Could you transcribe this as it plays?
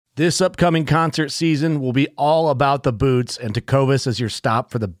This upcoming concert season will be all about the boots, and Tecovas is your stop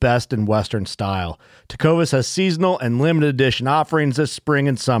for the best in Western style. Tecovas has seasonal and limited edition offerings this spring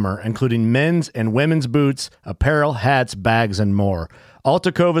and summer, including men's and women's boots, apparel, hats, bags, and more. All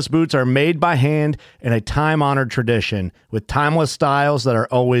Tecovas boots are made by hand in a time-honored tradition with timeless styles that are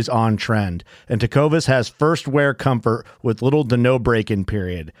always on trend. And Tecovas has first wear comfort with little to no break-in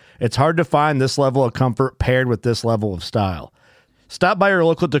period. It's hard to find this level of comfort paired with this level of style. Stop by your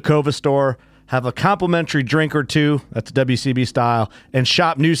local Tecovas store, have a complimentary drink or two, that's WCB style, and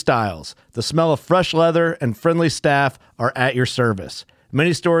shop new styles. The smell of fresh leather and friendly staff are at your service.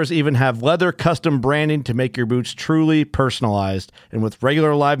 Many stores even have leather custom branding to make your boots truly personalized. And with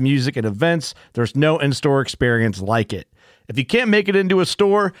regular live music and events, there's no in-store experience like it. If you can't make it into a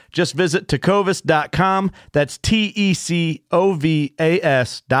store, just visit tecovas.com. That's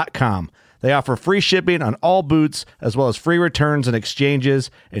TECOVAS.com. They offer free shipping on all boots, as well as free returns and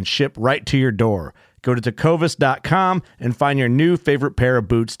exchanges, and ship right to your door. Go to tecovas.com and find your new favorite pair of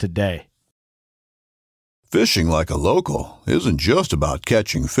boots today. Fishing like a local isn't just about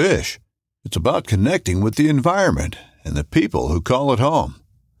catching fish. It's about connecting with the environment and the people who call it home.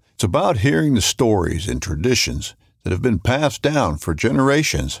 It's about hearing the stories and traditions that have been passed down for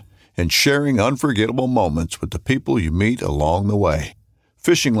generations and sharing unforgettable moments with the people you meet along the way.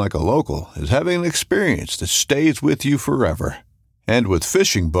 Fishing like a local is having an experience that stays with you forever. And with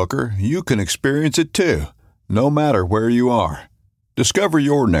Fishing Booker, you can experience it too, no matter where you are. Discover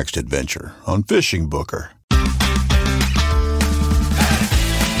your next adventure on Fishing Booker.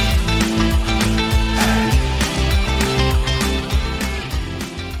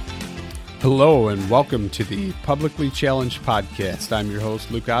 Hello and welcome to the Publicly Challenged Podcast. I'm your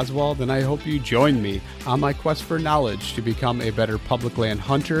host, Luke Oswald, and I hope you join me on my quest for knowledge to become a better public land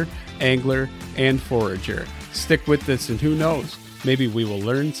hunter, angler, and forager. Stick with this and who knows, maybe we will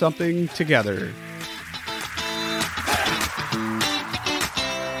learn something together.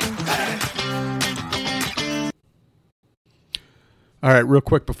 All right, real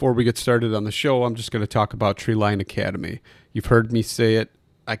quick before we get started on the show, I'm just going to talk about Treeline Academy. You've heard me say it.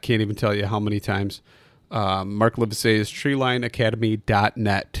 I can't even tell you how many times. Mark Livesay is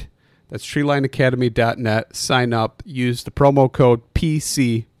treelineacademy.net. That's treelineacademy.net. Sign up. Use the promo code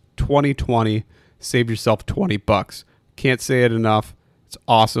PC2020. Save yourself $20. Can't say it enough. It's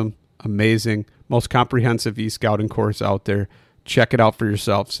awesome. Amazing. Most comprehensive e-scouting course out there. Check it out for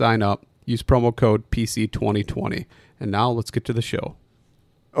yourself. Sign up. Use promo code PC2020. And now let's get to the show.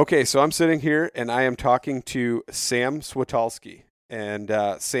 Okay, so I'm sitting here and I am talking to Sam Switalski. And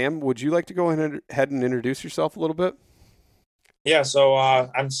Sam, would you like to go ahead and introduce yourself a little bit? Yeah, so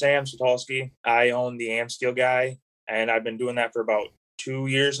I'm Sam Switalski. I own the Amsteel Guy, and I've been doing that for about 2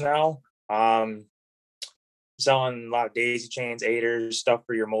 years now. Selling a lot of daisy chains, aiders, stuff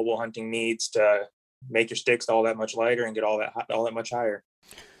for your mobile hunting needs to make your sticks all that much lighter and get all that much higher.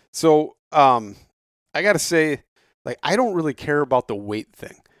 So I got to say, like, I don't really care about the weight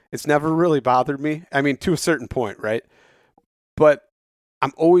thing. It's never really bothered me. I mean, to a certain point, right? But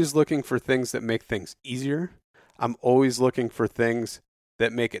I'm always looking for things that make things easier. I'm always looking for things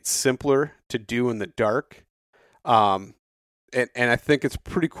that make it simpler to do in the dark. And I think it's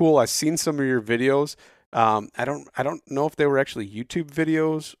pretty cool. I've seen some of your videos. I don't know if they were actually YouTube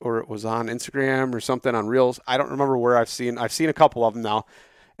videos or it was on Instagram or something on Reels. I don't remember where I've seen a couple of them now.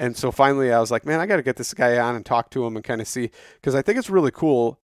 And so finally I was like, man, I got to get this guy on and talk to him and kind of see, because I think it's really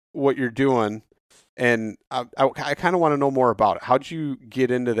cool what you're doing. And I kind of want to know more about it. How'd you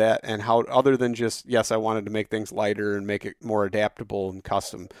get into that, and how, other than just, yes, I wanted to make things lighter and make it more adaptable and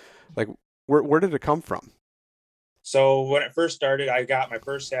custom, like where did it come from? So when it first started, I got my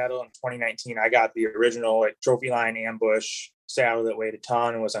first saddle in 2019. I got the original Trophy Line Ambush saddle that weighed a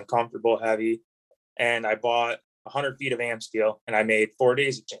ton and was uncomfortable, heavy. And I bought 100 feet of Amsteel and I made 4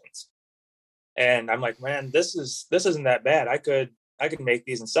 daisy chains. And I'm like, man, this isn't that bad. I could make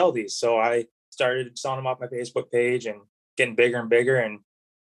these and sell these. So I started selling them off my Facebook page and getting bigger and bigger. And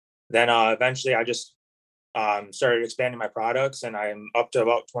then eventually I just started expanding my products, and I'm up to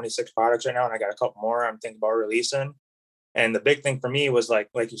about 26 products right now. And I got a couple more I'm thinking about releasing. And the big thing for me was like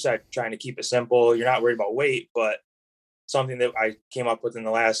you said, trying to keep it simple. You're not worried about weight, but something that I came up with in the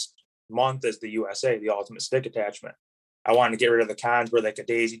last month is the USA, the Ultimate Stick Attachment. I wanted to get rid of the cons where, like, a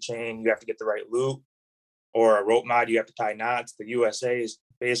daisy chain, you have to get the right loop, or a rope mod, you have to tie knots. The USA is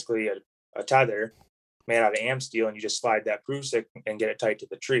basically a tether made out of Amsteel, and you just slide that proof stick and get it tight to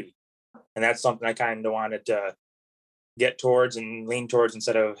the tree. And that's something I kind of wanted to get towards and lean towards,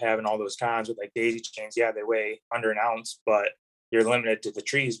 instead of having all those cons with like daisy chains. Yeah, they weigh under an ounce, but you're limited to the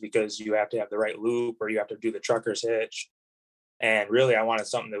trees because you have to have the right loop, or you have to do the trucker's hitch. And really, I wanted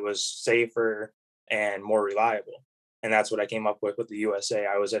something that was safer and more reliable. And that's what I came up with the USA.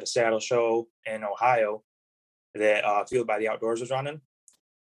 I was at a saddle show in Ohio that Field by the Outdoors was running.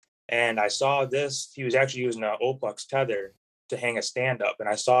 And I saw this. He was actually using an Olplex tether to hang a stand up. And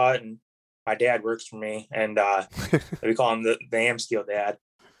I saw it, and my dad works for me. And we call him the Amsteel dad.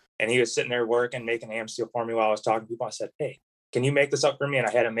 And he was sitting there working, making Amsteel for me while I was talking to people. I said, hey, can you make this up for me? And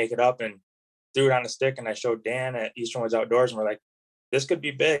I had him make it up and threw it on a stick. And I showed Dan at Eastern Woods Outdoors. And we're like, this could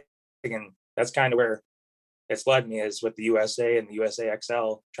be big. And that's kind of where it's led me, is with the USA and the USA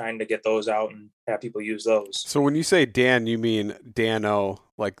XL, trying to get those out and have people use those. So when you say Dan, you mean Dan-O,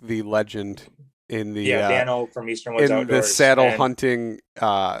 like the legend in the Dan-O from Eastern Woods Outdoors. In the saddle hunting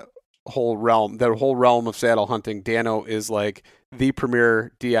whole realm, the whole realm of saddle hunting. Dan-O is like the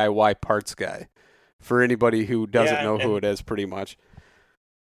premier DIY parts guy for anybody who doesn't know who it is, pretty much.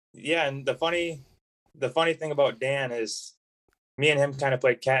 Yeah, and the funny thing about Dan is, me and him kind of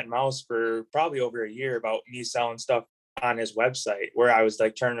played cat and mouse for probably over a year about me selling stuff on his website, where I was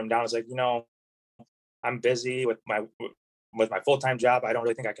like turning him down. I was like, I'm busy with my full-time job. I don't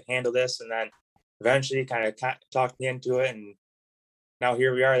really think I can handle this. And then eventually kind of talked me into it. And now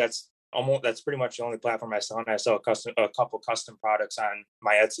here we are. That's pretty much the only platform I sell on. I sell a couple custom products on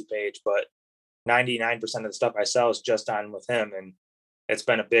my Etsy page, but 99% of the stuff I sell is just on with him. And it's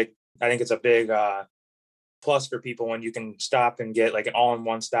been I think it's a big plus for people when you can stop and get like an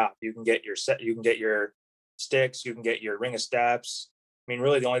all-in-one stop. You can get your sticks, you can get your ring of steps. I mean,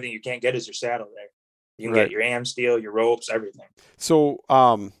 really the only thing you can't get is your saddle there. You can get your Amsteel, your ropes, everything. So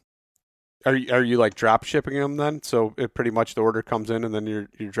are you like drop shipping them then? So it pretty much the order comes in and then you're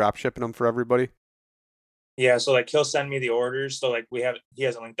drop shipping them for everybody? Yeah, so like he'll send me the orders. So like he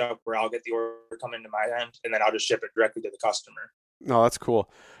has a linked up where I'll get the order come into my end, and then I'll just ship it directly to the customer. No, that's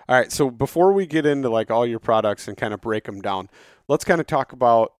cool. All right. So before we get into like all your products and kind of break them down, let's kind of talk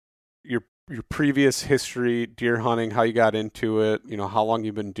about your previous history, deer hunting, how you got into it, how long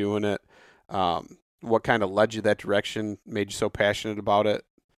you've been doing it, what kind of led you that direction, made you so passionate about it,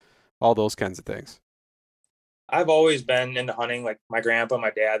 all those kinds of things. I've always been into hunting. Like my grandpa,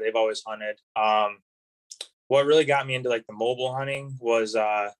 my dad, they've always hunted. What really got me into like the mobile hunting was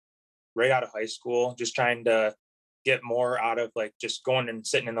right out of high school, just trying to get more out of like just going and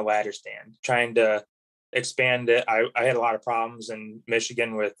sitting in the ladder stand, trying to expand it. I had a lot of problems in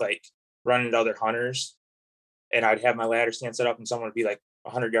Michigan with like running into other hunters, and I'd have my ladder stand set up and someone would be like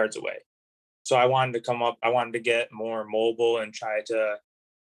 100 yards away. So I wanted to get more mobile and try to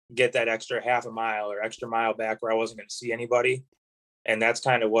get that extra half a mile or extra mile back where I wasn't going to see anybody. And that's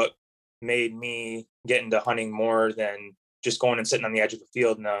kind of what made me get into hunting more than just going and sitting on the edge of the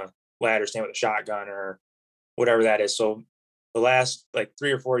field in a ladder stand with a shotgun or whatever that is. So the last like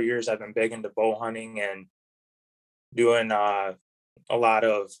 3 or 4 years, I've been big into bow hunting and doing a lot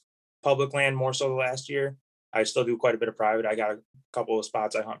of public land more so the last year. I still do quite a bit of private. I got a couple of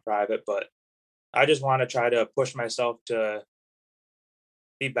spots I hunt private, but I just want to try to push myself to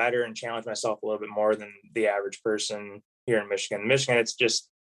be better and challenge myself a little bit more than the average person here in Michigan. Michigan, it's just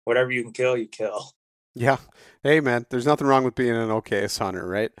whatever you can kill, you kill. Yeah. Hey man, there's nothing wrong with being an OKS hunter,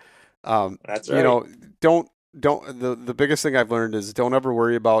 right? That's right. The biggest thing I've learned is don't ever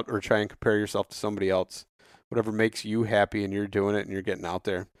worry about or try and compare yourself to somebody else. Whatever makes you happy and you're doing it and you're getting out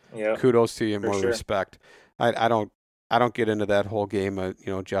there. Yeah. Kudos to you and more sure. respect. I don't get into that whole game of,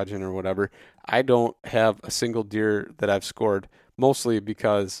 judging or whatever. I don't have a single deer that I've scored, mostly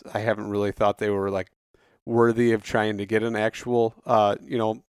because I haven't really thought they were like worthy of trying to get an actual,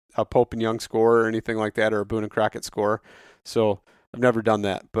 a Pope and Young score or anything like that, or a Boone and Crockett score. So I've never done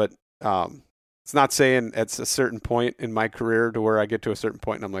that, but it's not saying it's a certain point in my career to where I get to a certain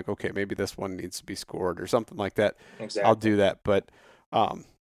point and I'm like, okay, maybe this one needs to be scored or something like that. Exactly. I'll do that, but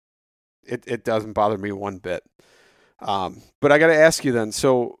it doesn't bother me one bit. But I got to ask you then,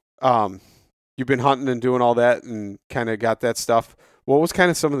 so you've been hunting and doing all that and kind of got that stuff. What was kind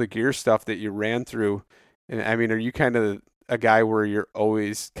of some of the gear stuff that you ran through? And I mean, are you kind of a guy where you're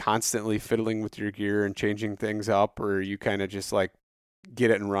always constantly fiddling with your gear and changing things up, or are you kind of just like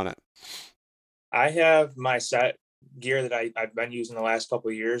get it and run it? I have my set gear that I've been using the last couple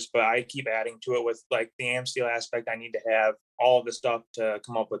of years, but I keep adding to it with like the Amsteel aspect. I need to have all of the stuff to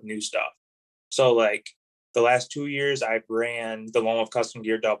come up with new stuff. So like the last 2 years, I've ran the Lone Wolf Custom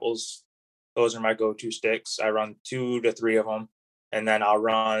Gear doubles. Those are my go-to sticks. I run 2 to 3 of them, and then I'll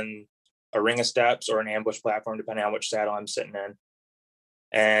run a ring of steps or an ambush platform, depending on which saddle I'm sitting in.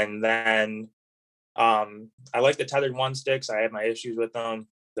 And then I like the tethered one sticks. I have my issues with them.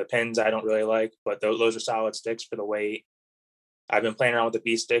 The pins I don't really like, but those are solid sticks for the weight. I've been playing around with the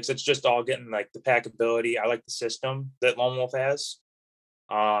B sticks. It's just all getting like the packability. I like the system that Lone Wolf has.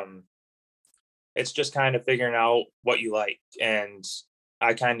 It's just kind of figuring out what you like. And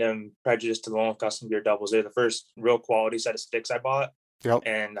I kind of am prejudiced to the Lone Wolf Custom Gear doubles. They're the first real quality set of sticks I bought. Yep.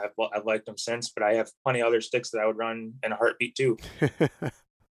 And I've liked them since, but I have plenty of other sticks that I would run in a heartbeat too.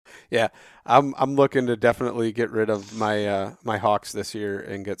 Yeah, I'm looking to definitely get rid of my my Hawks this year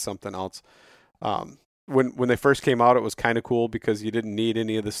and get something else. When they first came out, it was kind of cool because you didn't need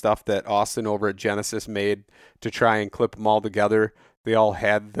any of the stuff that Austin over at Genesis made to try and clip them all together. They all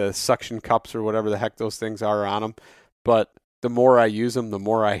had the suction cups or whatever the heck those things are on them. But the more I use them, the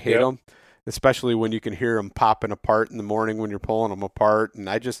more I hate them, especially when you can hear them popping apart in the morning when you're pulling them apart. And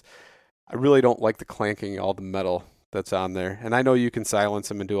I really don't like the clanking, all the metal that's on there. And I know you can silence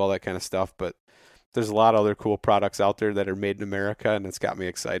them and do all that kind of stuff, but there's a lot of other cool products out there that are made in America, and it's got me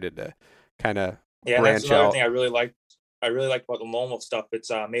excited to kind of branch that's another out. thing I really like about the Lone Wolf stuff.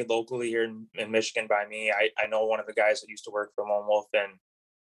 It's made locally here in Michigan by me. I know one of the guys that used to work for Lone Wolf, and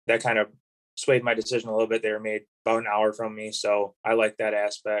that kind of swayed my decision a little bit. They were made about an hour from me, so I like that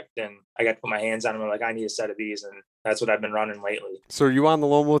aspect. And I got to put my hands on them. I'm like, I need a set of these, and that's what I've been running lately. So are you on the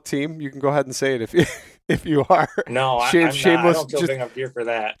Lone Wolf team? You can go ahead and say it if you are. No, I'm not. I don't feel big enough gear for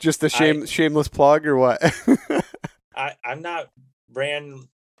that. Just a shameless plug or what? I'm not brand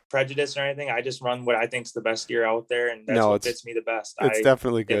prejudiced or anything. I just run what I think is the best gear out there, and that's what fits me the best. It's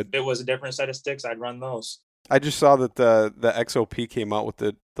definitely good. If it was a different set of sticks, I'd run those. I just saw that the XOP came out with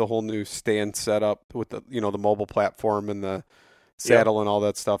the whole new stand setup with the the mobile platform and the saddle and all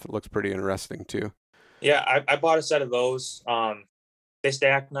that stuff. It looks pretty interesting too. Yeah, I bought a set of those. They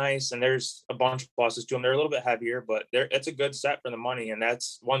stack nice, and there's a bunch of pluses to them. They're a little bit heavier, but it's a good set for the money. And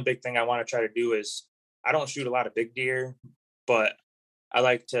that's one big thing I want to try to do is I don't shoot a lot of big deer, but I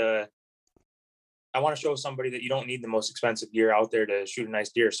want to show somebody that you don't need the most expensive gear out there to shoot a nice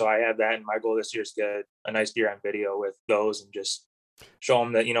deer. So I have that, and my goal this year is to get a nice deer on video with those and just show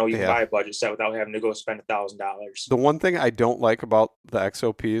them that, you can buy a budget set without having to go spend $1,000. The one thing I don't like about the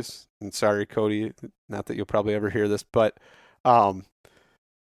XOPs, and sorry, Cody, not that you'll probably ever hear this, but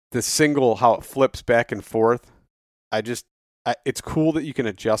the single, how it flips back and forth, it's cool that you can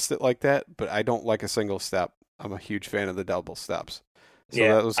adjust it like that, but I don't like a single step. I'm a huge fan of the double steps.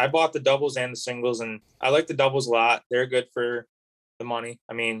 So I bought the doubles and the singles, and I like the doubles a lot. They're good for the money.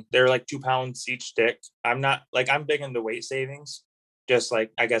 I mean, they're like 2 pounds each stick. I'm big into weight savings. Just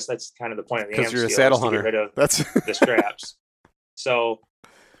like, I guess that's kind of the point of the because you're a saddle hunter. Get rid of that's the straps. So,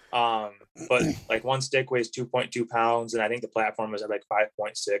 but like one stick weighs 2.2 pounds, and I think the platform was at like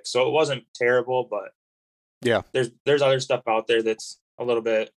 5.6. So it wasn't terrible, but yeah, there's other stuff out there that's a little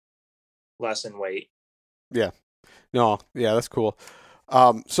bit less in weight. Yeah, no, yeah, that's cool.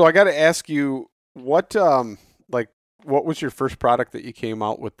 So I got to ask you, what was your first product that you came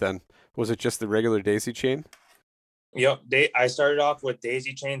out with then? Was it just the regular daisy chain? Yep. I started off with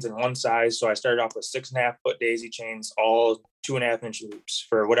daisy chains in one size. So I started off with 6.5 foot daisy chains, all 2.5 inch loops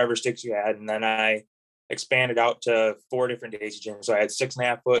for whatever sticks you had. And then I expanded out to 4 different daisy chains. So I had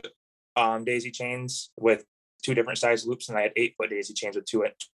 6.5 foot daisy chains with 2 different size loops, and I had 8 foot daisy chains with 2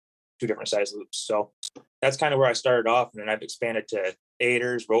 different size loops. So that's kind of where I started off. And then I've expanded to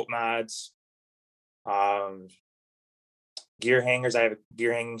aiders, rope mods, gear hangers. I have a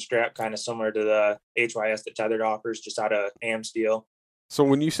gear hanging strap kind of similar to the HYS that Tethered offers, just out of AM steel. So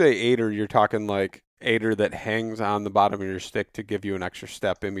when you say aider, you're talking like aider that hangs on the bottom of your stick to give you an extra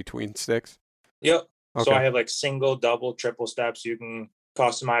step in between sticks? Yep. Okay. So I have like single, double, triple steps. You can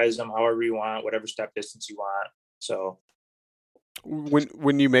customize them however you want, whatever step distance you want. So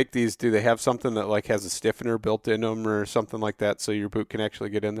when you make these, do they have something that like has a stiffener built in them or something like that, so your boot can actually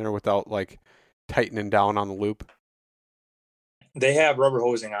get in there without like tightening down on the loop? They have rubber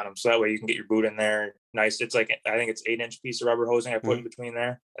hosing on them, so that way you can get your boot in there nice. It's like, I think it's 8-inch piece of rubber hosing I put in between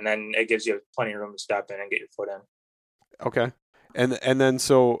there, and then it gives you plenty of room to step in and get your foot in. Okay. And then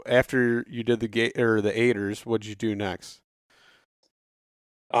so after you did the aiders, what'd you do next?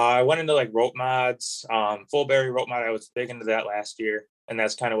 I went into like rope mods, full berry rope mod. I was big into that last year, and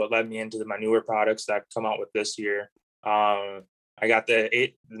that's kind of what led me into my newer products that I've come out with this year. I got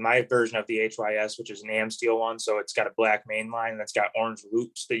my version of the HYS, which is an AM steel one. So it's got a black main line, and it's got orange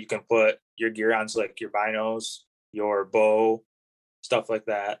loops that you can put your gear on. So like your binos, your bow, stuff like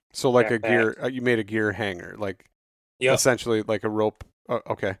that. So like a gear, you made a gear hanger, like essentially like a rope.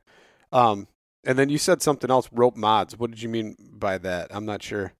 Okay. And then you said something else, rope mods. What did you mean by that? I'm not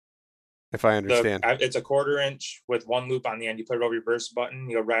sure if I understand. It's a 1/4 inch with one loop on the end. You put it over your Versa button.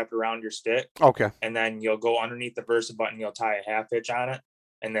 You'll wrap it around your stick. Okay. And then you'll go underneath the Versa button. You'll tie a 1/2 hitch on it.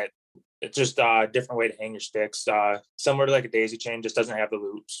 And that It's just a different way to hang your sticks. Similar to like a daisy chain, just doesn't have the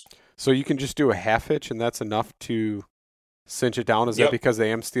loops. So you can just do a half hitch and that's enough to cinch it down? Is that because the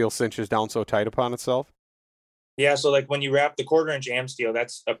am steel cinches down so tight upon itself? Yeah, so like when you wrap the 1/4-inch am steel,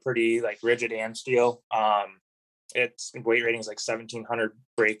 that's a pretty like rigid am steel. Its weight rating is like 1,700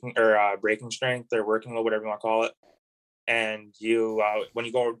 braking strength or working load, whatever you want to call it. And you, when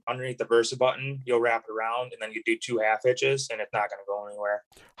you go underneath the Versa button, you'll wrap it around, and then you do 2 half hitches, and it's not going to go anywhere.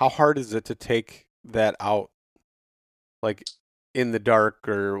 How hard is it to take that out, like in the dark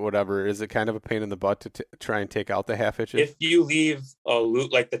or whatever? Is it kind of a pain in the butt to try and take out the half hitches? If you leave a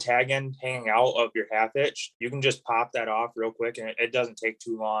loop, like the tag end hanging out of your half hitch, you can just pop that off real quick, and it doesn't take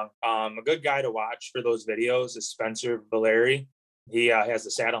too long. A good guy to watch for those videos is Spencer Valeri. He has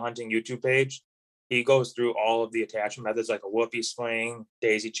the Saddle Hunting YouTube page. He goes through all of the attachment methods like a whoopee sling,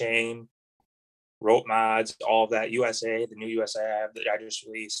 daisy chain, rope mods, all of that. USA, the new USA that I just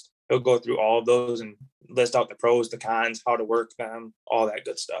released. He'll go through all of those and list out the pros, the cons, how to work them, all that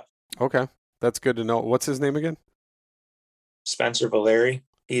good stuff. Okay. That's good to know. What's his name again? Spencer Valeri.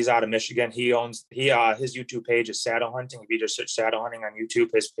 He's out of Michigan. His YouTube page is Saddle Hunting. If you just search Saddle Hunting on YouTube,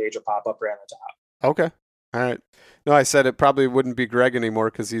 his page will pop up right on the top. Okay. All right. No, I said it probably wouldn't be Greg anymore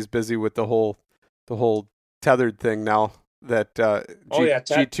because he's busy with the whole tethered thing now that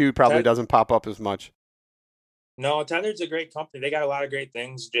G2 probably doesn't pop up as much. No, Tethered's a great company. They got a lot of great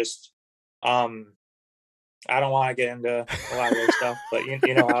things. Just, I don't want to get into a lot of their stuff, but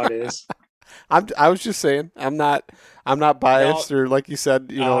you know how it is. I was just saying, I'm not biased or like you said,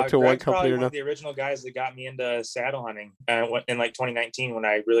 to Greg's one company or one not. of the original guys that got me into saddle hunting in like 2019 when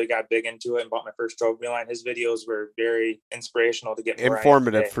I really got big into it and bought my first trophy line. His videos were very inspirational to get me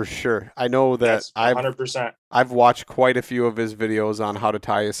informative for sure. I know that yes, 100%. I've watched quite a few of his videos on how to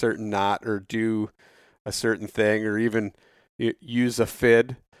tie a certain knot or do a certain thing or even use a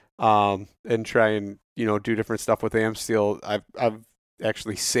FID and try and do different stuff with am steel. I've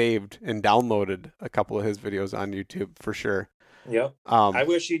actually saved and downloaded a couple of his videos on YouTube for sure. Yep. I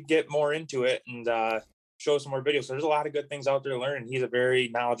wish he'd get more into it and show some more videos. So there's a lot of good things out there to learn. He's a very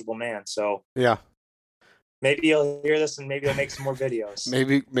knowledgeable man. So yeah, maybe he'll hear this and maybe he'll make some more videos.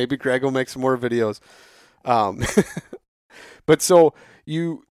 maybe Greg will make some more videos. But so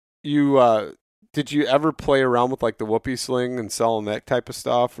you did you ever play around with like the whoopee sling and selling that type of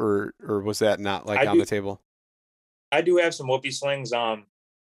stuff or was that not like on the table? I do have some whoopee slings.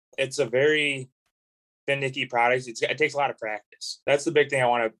 It's a very finicky product. It takes a lot of practice. That's the big thing I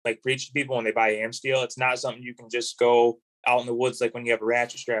want to like preach to people when they buy am steel. It's not something you can just go out in the woods like when you have a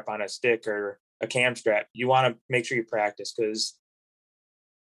ratchet strap on a stick or a cam strap. You want to make sure you practice because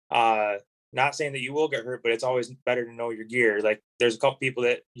not saying that you will get hurt, but it's always better to know your gear. Like there's a couple people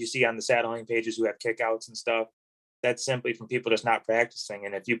that you see on the saddle hunting pages who have kickouts and stuff. That's simply from people just not practicing.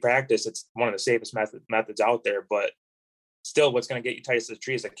 And if you practice, it's one of the safest methods out there. But still, what's going to get you tightest to the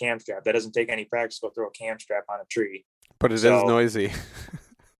tree is a cam strap. That doesn't take any practice to go throw a cam strap on a tree. But it is noisy.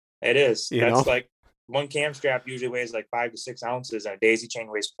 It is. That's like one cam strap usually weighs like 5 to 6 ounces, and a daisy chain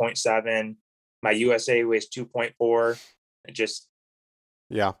weighs 0.7. My USA weighs 2.4.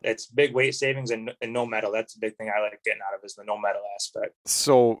 It's big weight savings and no metal. That's the big thing I like getting out of is the no metal aspect.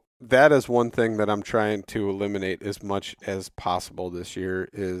 So that is one thing that I'm trying to eliminate as much as possible this year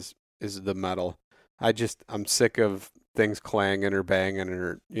is the metal. I'm sick of things clanging or banging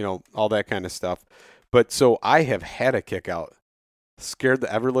or, all that kind of stuff. But so I have had a kick out, scared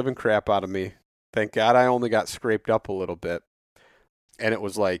the ever living crap out of me. Thank God I only got scraped up a little bit. And it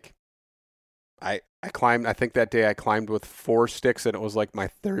was like, I climbed, I think that day I climbed with 4 sticks and it was like my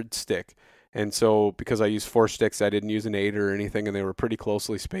 3rd stick. And so because I used 4 sticks, I didn't use an 8 or anything and they were pretty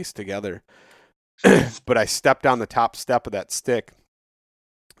closely spaced together. But I stepped on the top step of that stick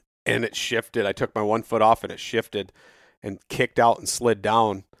and it shifted. I took my 1 foot off and it shifted and kicked out and slid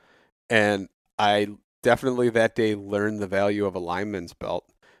down. And I definitely that day learned the value of a lineman's belt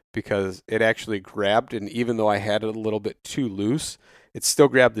because it actually grabbed. And even though I had it a little bit too loose, it still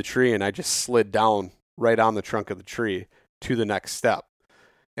grabbed the tree and I just slid down right on the trunk of the tree to the next step.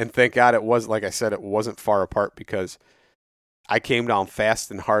 And thank God it was, like I said, it wasn't far apart because I came down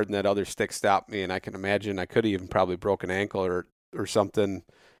fast and hard and that other stick stopped me. And I can imagine I could have even probably broke an ankle or something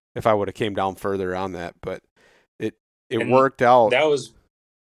if I would have came down further on that. But it worked out. That was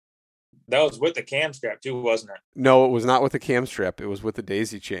with the cam strap too, wasn't it? No, it was not with the cam strap. It was with the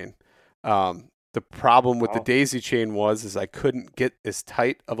daisy chain. The problem with the daisy chain is I couldn't get as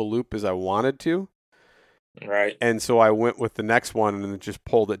tight of a loop as I wanted to. Right. And so I went with the next one and then just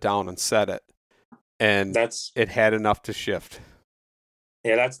pulled it down and set it. And it had enough to shift.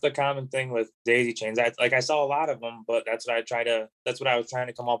 Yeah, that's the common thing with daisy chains. I saw a lot of them, but that's what I was trying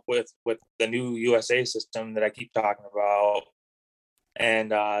to come up with the new USA system that I keep talking about, and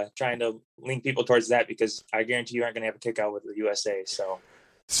trying to link people towards that, because I guarantee you aren't going to have a kick out with the USA.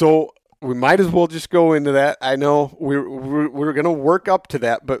 So we might as well just go into that. I know we're going to work up to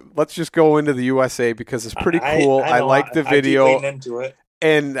that, but let's just go into the USA because it's pretty cool. I like the video. I keep leaning into it.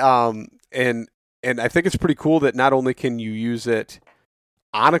 And I think it's pretty cool that not only can you use it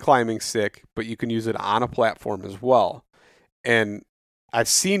on a climbing stick, but you can use it on a platform as well. And I've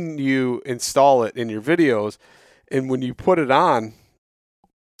seen you install it in your videos, and when you put it on,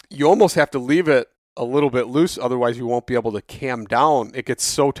 you almost have to leave it a little bit loose, otherwise you won't be able to cam down. It gets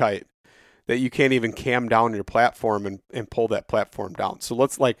so tight that you can't even cam down your platform and pull that platform down. So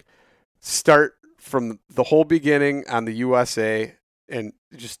let's start from the whole beginning on the USA and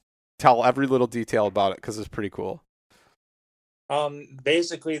just tell every little detail about it, because it's pretty cool.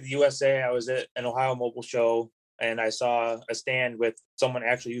 Basically the USA, I was at an Ohio Mobile Show, and I saw a stand with someone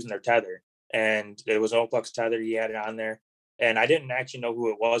actually using their tether, and it was an Olaplex tether. He had it on there, and I didn't actually know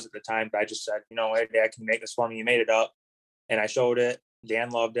who it was at the time, but I just said, hey, Dad, can you make this for me? You made it up. And I showed it.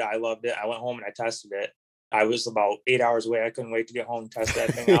 Dan loved it. I loved it. I went home and I tested it. I was about 8 hours away. I couldn't wait to get home and test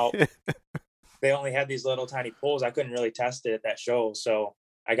that thing out. They only had these little tiny pulls. I couldn't really test it at that show. So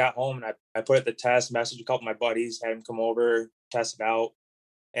I got home and I put it the test, messaged a couple of my buddies, had them come over, test it out.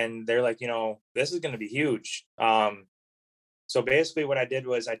 And they're like, this is going to be huge. So basically what I did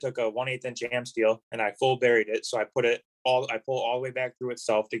was I took a 1/8 inch am steel and I full buried it. So I pull all the way back through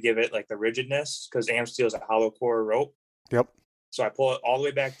itself to give it like the rigidness, because am steel is a hollow core rope. Yep. So I pull it all the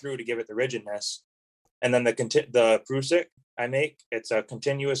way back through to give it the rigidness. And then the Prusik I make, it's a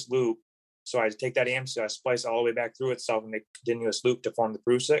continuous loop. So I take that am steel, I splice it all the way back through itself and make a continuous loop to form the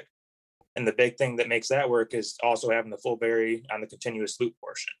Prusik. And the big thing that makes that work is also having the full bury on the continuous loop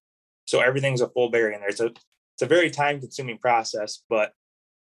portion. So everything's a full bury in there. It's a very time-consuming process, but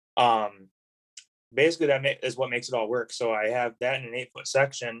basically that is what makes it all work. So I have that in an 8-foot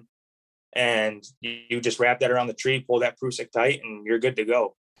section, and you just wrap that around the tree, pull that Prusik tight, and you're good to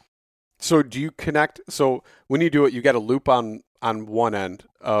go. So do you connect? So when you do it, you got a loop on one end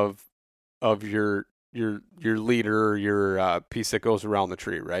of your leader or your piece that goes around the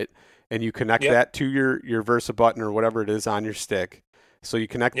tree, right? And you connect that to your Versa button or whatever it is on your stick. So you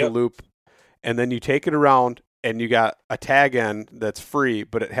connect the loop, and then you take it around, and you got a tag end that's free,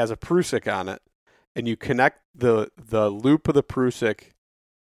 but it has a Prusik on it, and you connect the loop of the Prusik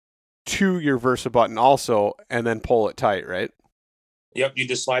to your Versa button also, and then pull it tight, right? Yep, you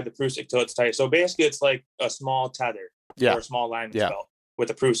just slide the Prusik till it's tight. So basically it's like a small tether or a small lineman's belt with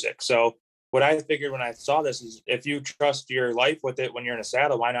a Prusik. So what I figured when I saw this is, if you trust your life with it when you're in a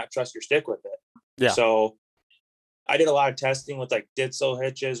saddle, why not trust your stick with it? Yeah. So I did a lot of testing with like Ditzel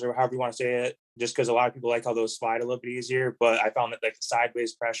hitches, or however you want to say it, just because a lot of people like how those slide a little bit easier, but I found that like the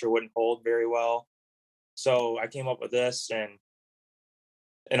sideways pressure wouldn't hold very well. So I came up with this, and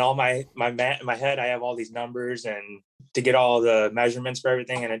in all my head, I have all these numbers and to get all the measurements for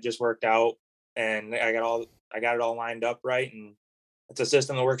everything, and it just worked out, and I got it all lined up right, and it's a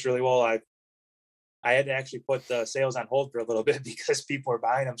system that works really well. I had to actually put the sales on hold for a little bit because people were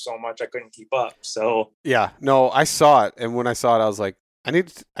buying them so much I couldn't keep up. So yeah, no, I saw it, and when I saw it, I was like, I need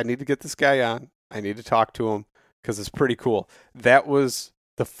to get this guy on. I need to talk to him because it's pretty cool. That was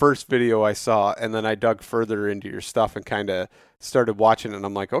the first video I saw, and then I dug further into your stuff and kind of started watching it, and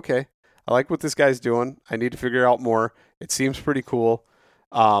I'm like, okay, I like what this guy's doing. I need to figure out more. It seems pretty cool.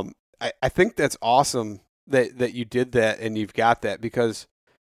 I think that's awesome that you did that and you've got that, because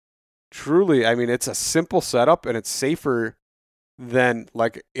truly, I mean, it's a simple setup and it's safer than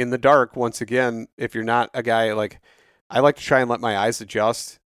like in the dark. Once again, if you're not a guy, like I like to try and let my eyes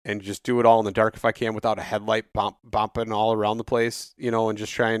adjust and just do it all in the dark if I can, without a headlight bumping all around the place, and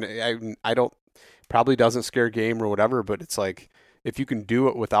just trying. I don't, probably doesn't scare game or whatever, but it's like, if you can do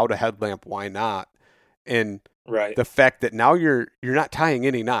it without a headlamp, why not? And the fact that now you're not tying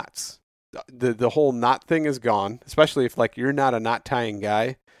any knots. The whole knot thing is gone, especially if like you're not a knot tying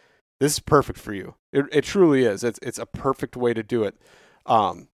guy. This is perfect for you. It truly is. It's a perfect way to do it.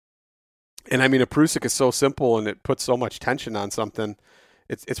 And I mean, a Prusik is so simple and it puts so much tension on something.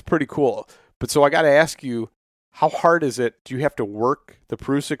 It's pretty cool. But so I got to ask you, how hard is it? Do you have to work the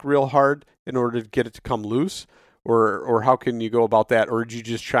Prusik real hard in order to get it to come loose? Or how can you go about that? Or did you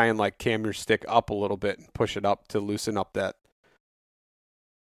just try and like cam your stick up a little bit and push it up to loosen up that?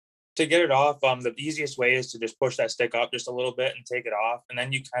 To get it off, the easiest way is to just push that stick up just a little bit and take it off. And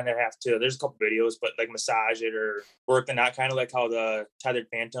then you kind of have to, there's a couple videos, but like massage it or work the knot, kind of like how the tethered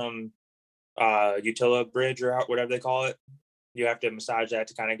Phantom Utila bridge or whatever they call it. You have to massage that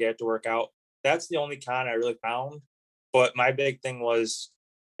to kind of get it to work out. That's the only con I really found. But my big thing was,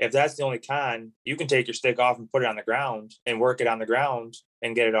 if that's the only con, you can take your stick off and put it on the ground and work it on the ground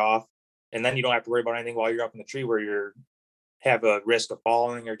and get it off. And then you don't have to worry about anything while you're up in the tree where you're have a risk of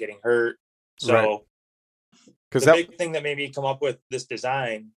falling or getting hurt. So the big thing that made me come up with this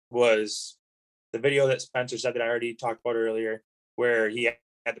design was the video that Spencer said that I already talked about earlier, where he had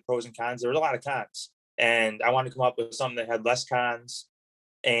the pros and cons. There was a lot of cons, and I wanted to come up with something that had less cons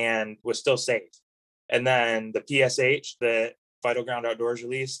and was still safe. And then the PSH, the Vital Ground Outdoors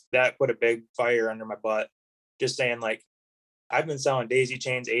release, that put a big fire under my butt. Just saying, like, I've been selling daisy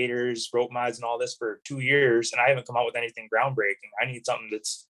chains, aiders, rope mods, and all this for 2 years, and I haven't come out with anything groundbreaking. I need something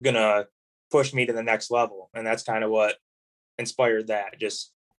that's going to push me to the next level. And that's kind of what inspired that.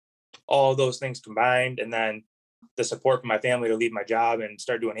 Just all those things combined. And then the support from my family to leave my job and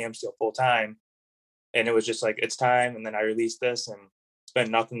start doing Amsteel full time. And it was just like, it's time. And then I released this, and it's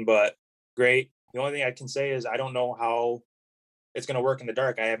been nothing but great. The only thing I can say is I don't know how it's going to work in the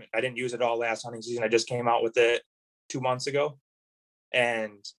dark. I didn't use it all last hunting season. I just came out with it 2 months ago,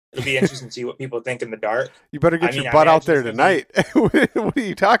 and it'll be interesting to see what people think in the dark. You better get your butt out there tonight. What are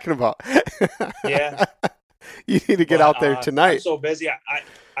you talking about? Yeah. You need to get out there tonight. I'm so busy.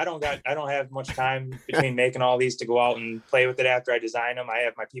 I don't have much time between making all these to go out and play with it after I design them. I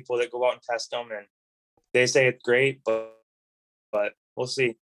have my people that go out and test them, and they say it's great, but we'll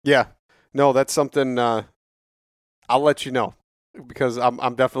see. Yeah. No, that's something I'll let you know, because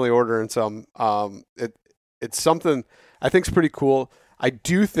I'm definitely ordering some. It's something I think is pretty cool. I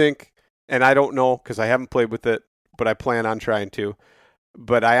do think, and I don't know because I haven't played with it, but I plan on trying to.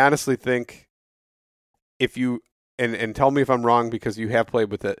 But I honestly think if you, and tell me if I'm wrong because you have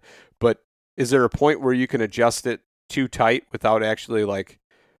played with it, but is there a point where you can adjust it too tight without actually, like,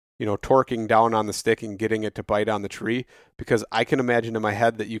 you know, torquing down on the stick and getting it to bite on the tree? Because I can imagine in my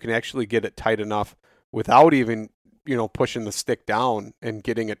head that you can actually get it tight enough without even, you know, pushing the stick down and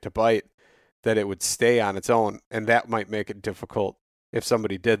getting it to bite, that it would stay on its own. And that might make it difficult if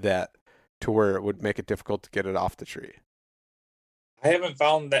somebody did that, to where it would make it difficult to get it off the tree. I haven't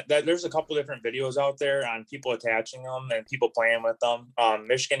found that there's a couple different videos out there on people attaching them and people playing with them.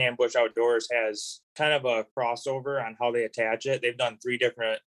 Michigan Ambush Outdoors has kind of a crossover on how they attach it. They've done 3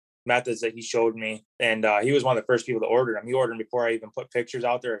 different methods that he showed me, and he was one of the first people to order them. He ordered them before I even put pictures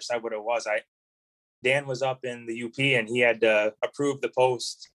out there or said what it was. Dan was up in the UP, and he had to approve the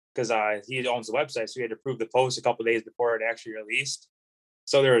post because he owns the website, so he had to approve the post a couple of days before it actually released.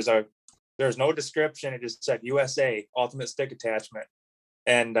 So there was no description. It just said USA Ultimate Stick Attachment,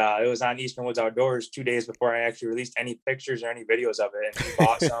 and it was on Eastern Woods Outdoors 2 days before I actually released any pictures or any videos of it. And he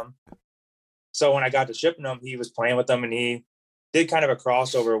bought some. So when I got to shipping them, he was playing with them, and he did kind of a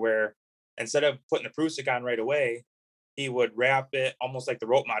crossover where instead of putting the Prusik on right away, he would wrap it almost like the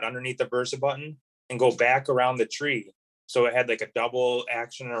rope mod underneath the Versa button and go back around the tree. So it had like a double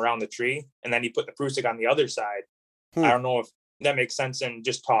action around the tree. And then he put the Prusik on the other side. I don't know if that makes sense in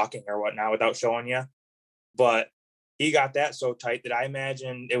just talking or whatnot without showing you. But he got that so tight that I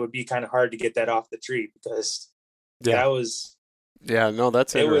imagine it would be kind of hard to get that off the tree, because that was... Yeah, no,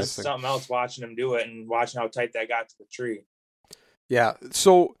 that's interesting. It was something else watching him do it and watching how tight that got to the tree. Yeah.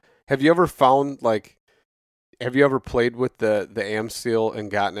 So have you ever found, like, have you ever played with the Amsteel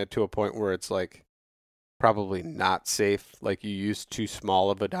and gotten it to a point where it's like probably not safe, like you used too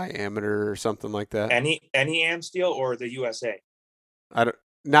small of a diameter or something like that? Any Amsteel or the USA?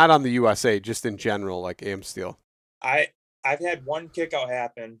 Not on the USA, just in general, like Amsteel. I've had one kick out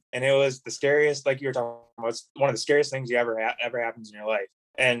happen, and it was the scariest, like you were talking about. It's one of the scariest things you ever happens in your life.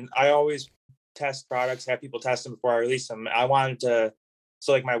 And I always test products, have people test them before I release them. I wanted to,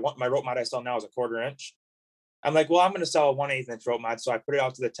 so like my rope mod I sell now is a 1/4 inch. I'm like, well, I'm going to sell a 1/8 inch rope mod. So I put it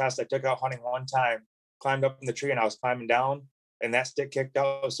out to the test. I took it out hunting one time, climbed up in the tree, and I was climbing down, and that stick kicked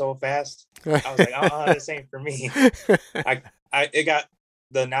out so fast. I was like, this ain't for me. It got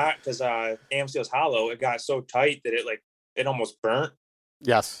the knot, because Amsteel's hollow. It got so tight that it almost burnt.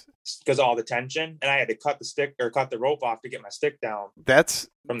 Yes. Because of all the tension, and I had to cut the rope off to get my stick down. That's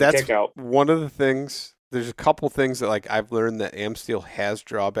kick out. One of the things. There's a couple things that, like, I've learned that Amsteel has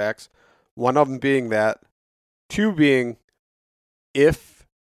drawbacks. One of them being that. 2 being, if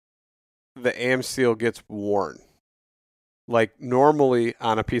the Amsteel gets worn, like normally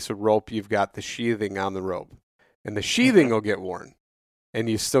on a piece of rope, you've got the sheathing on the rope, and the sheathing will get worn, and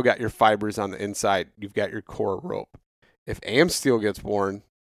you still got your fibers on the inside. You've got your core rope. If Amsteel gets worn,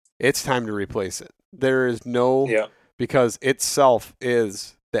 it's time to replace it. There is no, because itself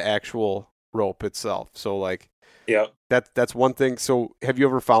is the actual rope itself. So, like, that's one thing. So have you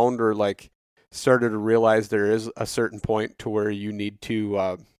ever found, or like, started to realize there is a certain point to where you need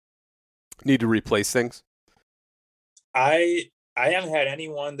to replace things? I haven't had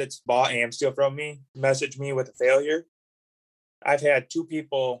anyone that's bought Amsteel from me message me with a failure. I've had 2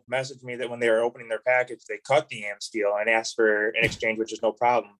 people message me that when they were opening their package, they cut the Amsteel and asked for an exchange, which is no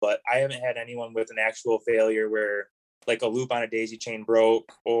problem. But I haven't had anyone with an actual failure where like a loop on a daisy chain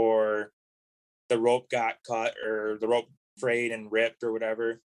broke or the rope got cut or the rope frayed and ripped or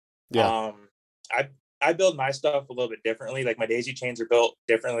whatever. Yeah. I build my stuff a little bit differently. Like my daisy chains are built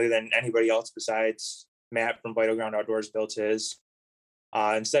differently than anybody else besides Matt from Vital Ground Outdoors built his.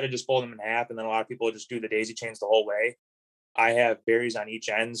 Instead of just folding them in half and then a lot of people just do the daisy chains the whole way, I have berries on each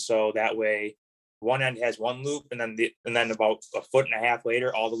end, so that way one end has one loop, and then about a foot and a half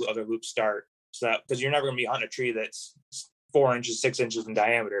later, all the other loops start. So that because you're never going to be hunting a tree that's 4 inches, 6 inches in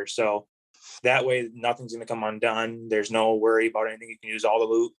diameter, so that way nothing's going to come undone. There's no worry about anything. You can use all the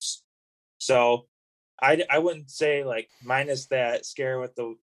loops. So I wouldn't say like minus that scare with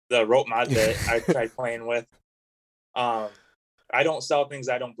the rope mod that I tried playing with. I don't sell things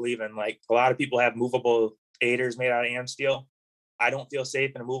I don't believe in. Like a lot of people have movable aiders made out of Amsteel. I don't feel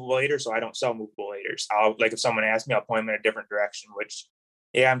safe in a movable aider, so I don't sell movable aiders. If someone asks me, I'll point them in a different direction, which,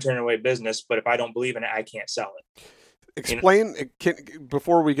 yeah, I'm turning away business, but if I don't believe in it, I can't sell it. Explain,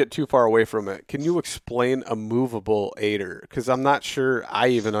 before we get too far away from it, can you explain a movable aider? Because I'm not sure I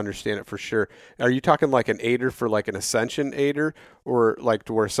even understand it for sure. Are you talking like an aider for like an ascension aider, or like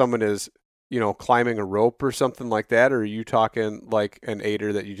to where someone is, climbing a rope or something like that? Or are you talking like an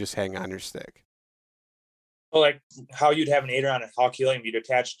aider that you just hang on your stick? Well, like how you'd have an aider on a Hawk Helium, you'd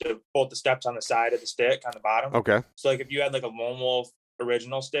attach to both the steps on the side of the stick on the bottom. Okay. So like if you had like a Lone Wolf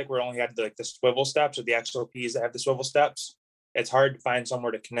original stick where it only had the swivel steps or the XOPs that have the swivel steps, it's hard to find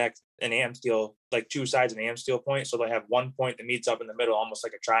somewhere to connect an Amsteel, like 2 sides of an Amsteel point. So they have one point that meets up in the middle, almost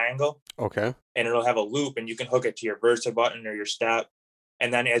like a triangle. Okay. And it'll have a loop and you can hook it to your Versa button or your step.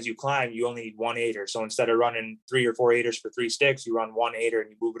 And then as you climb, you only need 1 aider. So instead of running 3 or 4 aiders for 3 sticks, you run 1 aider and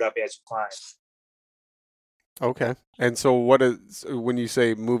you move it up as you climb. Okay. And so when you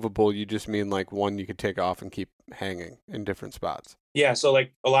say movable, you just mean like one you could take off and keep hanging in different spots? Yeah. So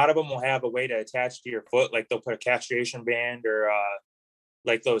like a lot of them will have a way to attach to your foot. Like they'll put a castration band or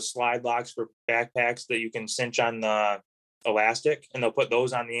like those slide locks for backpacks that you can cinch on the elastic, and they'll put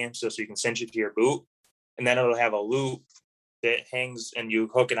those on the Amsteel so you can cinch it to your boot. And then it'll have a loop that hangs and you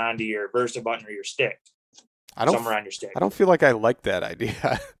hook it onto your Versa button or your stick. Somewhere on your stick. I don't feel like I like that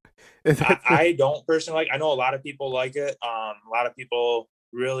idea. I don't personally I know a lot of people like it. A lot of people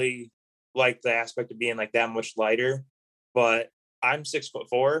really like the aspect of being like that much lighter, but I'm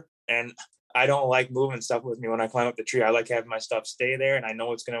 6'4" and I don't like moving stuff with me when I climb up the tree. I like having my stuff stay there, and I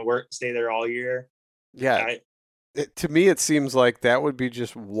know it's going to stay there all year. Yeah. To me, it seems like that would be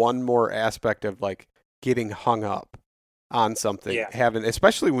just one more aspect of like getting hung up on something,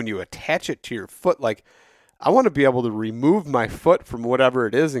 especially when you attach it to your foot. Like, I want to be able to remove my foot from whatever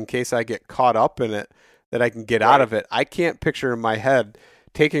it is in case I get caught up in it, that I can get out of it. I can't picture in my head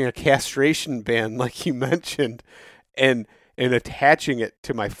taking a castration band like you mentioned and attaching it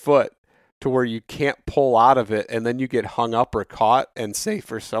to my foot to where you can't pull out of it, and then you get hung up or caught and say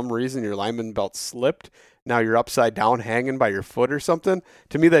for some reason your lineman belt slipped. Now you're upside down hanging by your foot or something.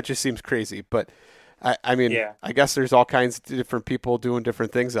 To me, that just seems crazy. But I mean, I guess there's all kinds of different people doing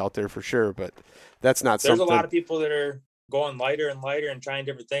different things out there for sure, but that's not something. There's a lot of people that are going lighter and lighter and trying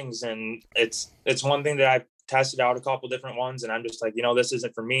different things. And it's one thing that I've tested out a couple different ones, and I'm just like, this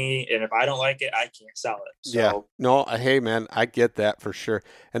isn't for me. And if I don't like it, I can't sell it. So. Yeah. No, hey man, I get that for sure.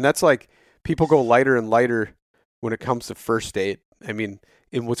 And that's like, people go lighter and lighter when it comes to first aid. I mean,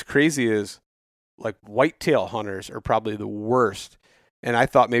 and what's crazy is like whitetail hunters are probably the worst. And I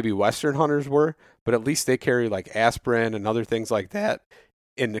thought maybe Western hunters were, but at least they carry like aspirin and other things like that,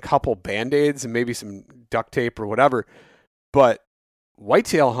 and a couple Band-Aids and maybe some duct tape or whatever. But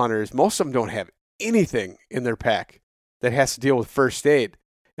whitetail hunters, most of them don't have anything in their pack that has to deal with first aid.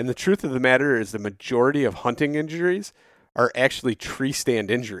 And the truth of the matter is the majority of hunting injuries are actually tree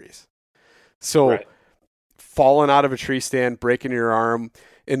stand injuries. So falling out of a tree stand, breaking your arm,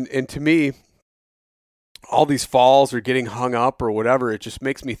 and to me, all these falls or getting hung up or whatever, it just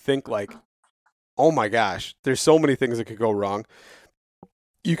makes me think like, oh my gosh, there's so many things that could go wrong.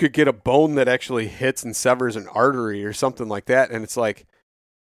 You could get a bone that actually hits and severs an artery or something like that. And it's like,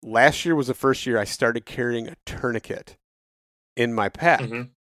 last year was the first year I started carrying a tourniquet in my pack,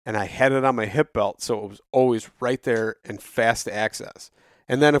 and I had it on my hip belt. So it was always right there and fast to access.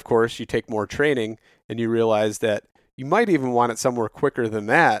 And then of course you take more training and you realize that you might even want it somewhere quicker than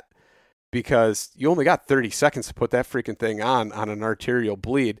that, because you only got 30 seconds to put that freaking thing on an arterial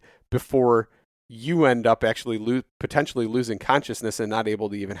bleed before you end up actually potentially losing consciousness and not able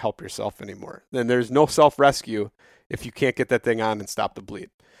to even help yourself anymore. Then there's no self-rescue if you can't get that thing on and stop the bleed.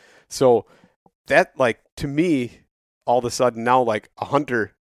 So that, like, to me, all of a sudden now, like,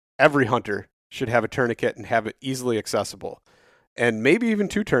 every hunter should have a tourniquet and have it easily accessible. And maybe even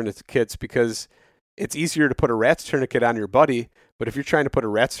 2 tourniquets, because it's easier to put a rat's tourniquet on your buddy, but if you're trying to put a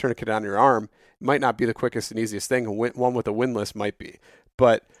rat's tourniquet on your arm, it might not be the quickest and easiest thing. One with a windlass might be.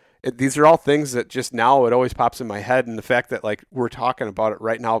 But these are all things that just now it always pops in my head. And the fact that, like, we're talking about it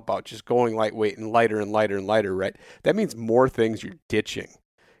right now about just going lightweight and lighter and lighter and lighter, right? That means more things you're ditching.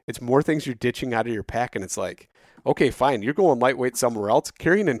 It's more things you're ditching out of your pack. And it's like, okay, fine, you're going lightweight somewhere else.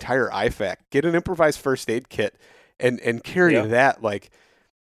 Carry an entire IFAK. Get an improvised first aid kit and carry that. Like,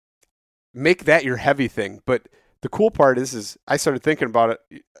 make that your heavy thing. But the cool part is I started thinking about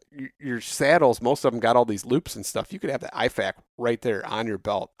it. Your saddles, most of them got all these loops and stuff. You could have the IFAK right there on your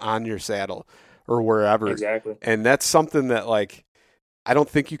belt, on your saddle, or wherever. Exactly. And that's something that, like, I don't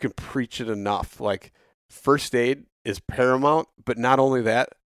think you can preach it enough. Like, first aid is paramount, but not only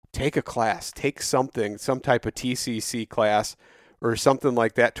that, take a class, take some type of TCC class or something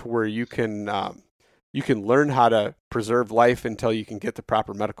like that, to where you can learn how to preserve life until you can get the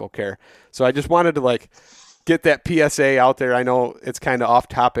proper medical care. So I just wanted to, like, get that PSA out there. I know it's kind of off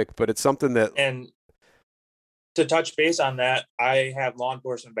topic, but it's something that... And to touch base on that, I have law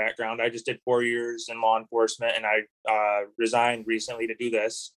enforcement background. I just did 4 years in law enforcement, and I resigned recently to do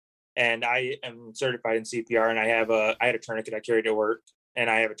this. And I am certified in CPR, and I had a tourniquet I carried to work, and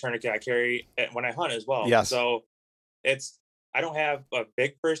I have a tourniquet I carry when I hunt as well. Yes. So I don't have a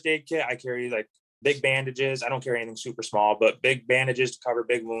big first aid kit. I carry, like, big bandages. I don't carry anything super small, but big bandages to cover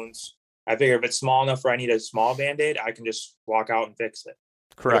big wounds. I figure if it's small enough where I need a small Band-Aid, I can just walk out and fix it.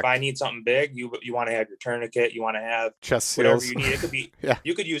 Correct. But if I need something big, you want to have your tourniquet, you want to have chest seals, whatever you need. It could be yeah.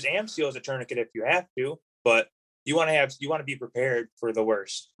 You could use AmSeal as a tourniquet if you have to, but you want to be prepared for the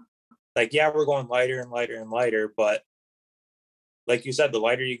worst. Like, yeah, we're going lighter and lighter and lighter, but like you said, the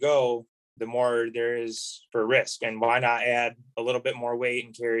lighter you go, the more there is for risk. And why not add a little bit more weight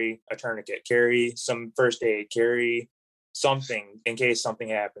and carry a tourniquet, carry some first aid, carry something in case something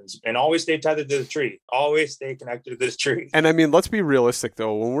happens, and always stay tethered to the tree. Always stay connected to this tree. And I mean, let's be realistic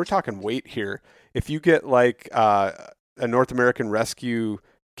though. When we're talking weight here, if you get like a North American Rescue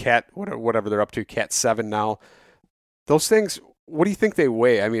Cat, whatever they're up to, Cat 7 now, those things, what do you think they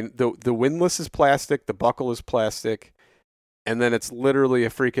weigh? I mean, the windlass is plastic, the buckle is plastic, and then it's literally a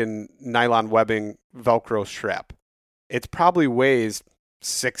freaking nylon webbing Velcro strap. It probably weighs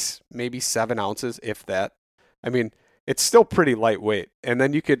 6, maybe 7 ounces, if that. I mean, it's still pretty lightweight. And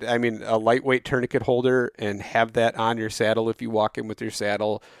then you could, I mean, a lightweight tourniquet holder and have that on your saddle if you walk in with your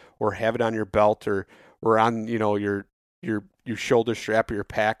saddle, or have it on your belt, or on, you know, your shoulder strap or your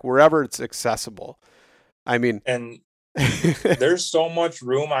pack, wherever it's accessible. I mean, and there's so much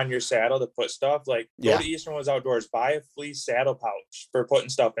room on your saddle to put stuff. Like, go to Eastern Woods Outdoors, buy a fleece saddle pouch for putting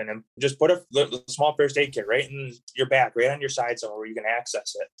stuff in, and just put a small first aid kit right in your back, right on your side, somewhere where you can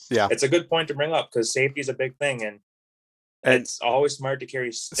access it. Yeah, it's a good point to bring up, because safety is a big thing, and it's always smart to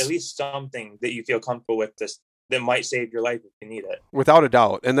carry at least something that you feel comfortable with, that might save your life if you need it. Without a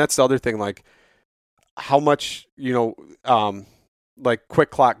doubt. And that's the other thing, like how much, you know, like Quick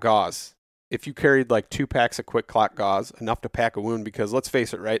Clot gauze. If you carried like 2 packs of Quick Clot gauze, enough to pack a wound, because let's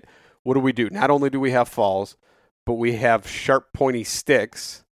face it, right? What do? Not only do we have falls, but we have sharp, pointy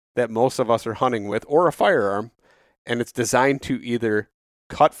sticks that most of us are hunting with, or a firearm, and it's designed to either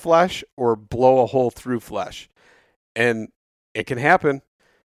cut flesh or blow a hole through flesh. And it can happen,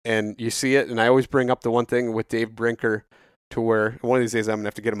 and you see it. And I always bring up the one thing with Dave Brinker, to where one of these days I'm going to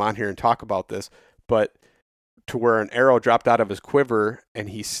have to get him on here and talk about this, but to where an arrow dropped out of his quiver and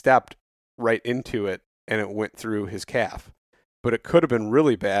he stepped right into it and it went through his calf. But it could have been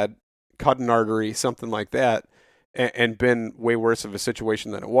really bad, cut an artery, something like that, and been way worse of a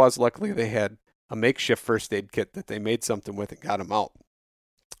situation than it was. Luckily, they had a makeshift first aid kit that they made something with and got him out.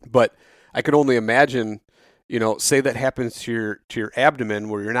 But I could only imagine, you know, say that happens to your abdomen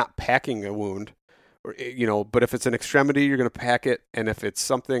where you're not packing a wound, or, you know, but if it's an extremity, you're going to pack it. And if it's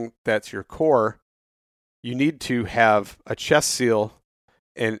something that's your core, you need to have a chest seal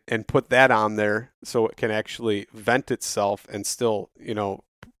and put that on there so it can actually vent itself and still, you know,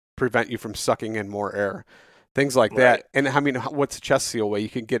 prevent you from sucking in more air, things like that. And I mean, what's a chest seal weigh? You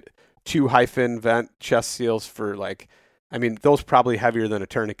can get 2 hyphen vent chest seals for, like, I mean, those probably heavier than a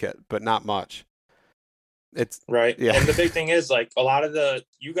tourniquet, but not much. It's right. Yeah. And the big thing is, like, a lot of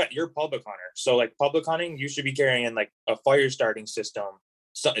you're public hunter. So like public hunting, you should be carrying like a fire starting system.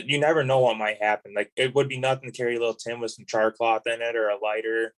 So you never know what might happen. Like, it would be nothing to carry a little tin with some char cloth in it, or a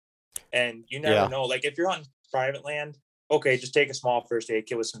lighter. And you never know. Like if you're on private land, okay, just take a small first aid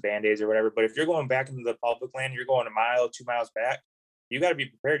kit with some Band-Aids or whatever. But if you're going back into the public land, you're going a mile, 2 miles back, you got to be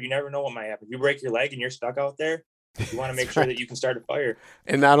prepared. You never know what might happen. If you break your leg and you're stuck out there, you want to make sure that you can start a fire.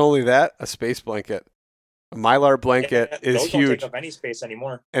 And not only that, a space blanket. A Mylar blanket is those huge. Don't take up any space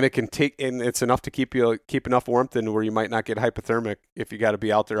anymore. And it can and it's enough to keep enough warmth in where you might not get hypothermic if you got to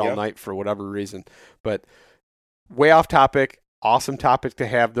be out there all night for whatever reason. But way off topic, awesome topic to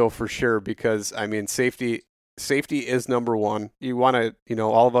have though for sure, because I mean safety is number one. You want to,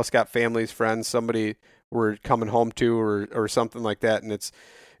 all of us got families, friends, somebody we're coming home to or something like that, and it's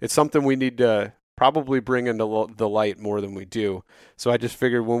something we need to probably bring into the light more than we do. So I just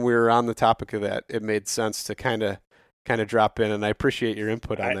figured when we were on the topic of that, it made sense to kind of drop in, and I appreciate your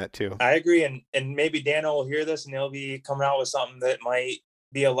input on that too. I agree, and maybe Dano will hear this and they'll be coming out with something that might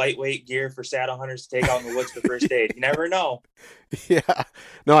be a lightweight gear for saddle hunters to take out in the woods for first aid. You never know. Yeah,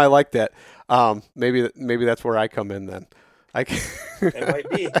 no, I like that. Maybe that's where I come in then. It might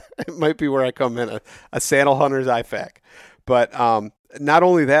be. It might be where I come in, a saddle hunter's IFAK. But not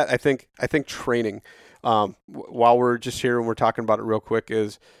only that, I think training. While we're just here and we're talking about it real quick,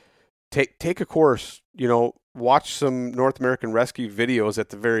 is take a course. Watch some North American Rescue videos at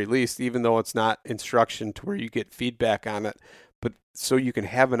the very least, even though it's not instruction to where you get feedback on it, but so you can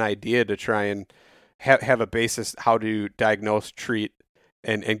have an idea to try and have a basis how to diagnose, treat,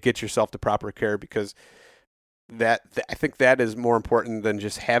 and get yourself the proper care, because I think that is more important than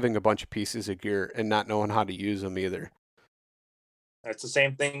just having a bunch of pieces of gear and not knowing how to use them either. That's the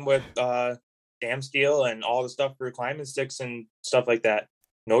same thing with dam steel and all the stuff for climbing sticks and stuff like that.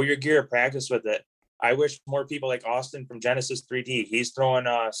 Know your gear, practice with it. I wish more people like Austin from Genesis 3D. He's throwing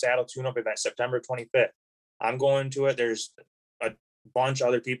a saddle tune-up event September 25th. I'm going to it. There's a bunch of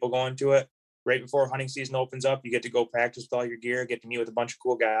other people going to it. Right before hunting season opens up, you get to go practice with all your gear, get to meet with a bunch of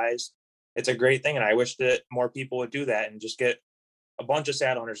cool guys. It's a great thing, and I wish that more people would do that and just get a bunch of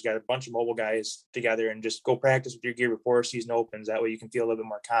saddle hunters together, a bunch of mobile guys together, and just go practice with your gear before season opens. That way you can feel a little bit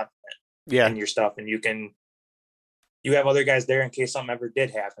more confident in your stuff, and you have other guys there in case something ever did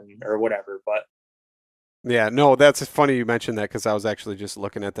happen or whatever. But yeah, no, that's funny you mentioned that, because I was actually just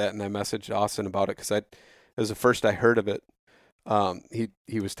looking at that and I messaged Austin about it, because it was the first I heard of it.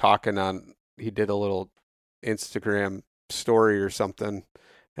 He was talking on, he did a little Instagram story or something,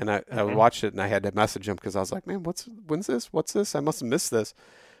 and I watched it and I had to message him because I was like, man, when's this? What's this? I must have missed this.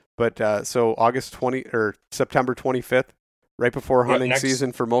 But so September 25th, right before hunting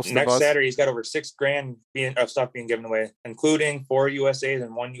season for most of us. Next Saturday, he's got over $6,000 of stuff being given away, including 4 USAs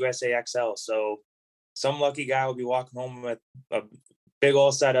and 1 USA XL. So some lucky guy will be walking home with a big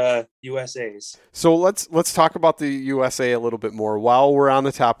old set of USAs. So let's talk about the USA a little bit more while we're on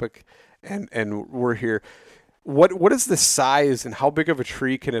the topic, and we're here. What is the size and how big of a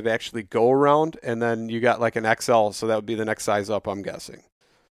tree can it actually go around? And then you got like an XL, so that would be the next size up, I'm guessing.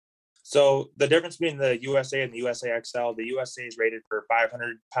 So the difference between the USA and the USA XL, the USA is rated for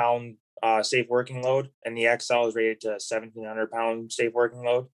 500-pound safe working load, and the XL is rated to 1,700-pound safe working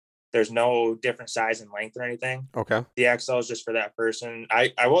load. There's no different size and length or anything. Okay. The XL is just for that person.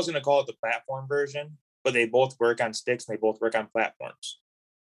 I was going to call it the platform version, but they both work on sticks and they both work on platforms.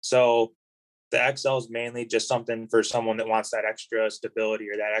 So the XL is mainly just something for someone that wants that extra stability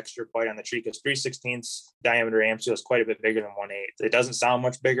or that extra bite on the tree, because 3/16 diameter am steel is quite a bit bigger than 1/8. It doesn't sound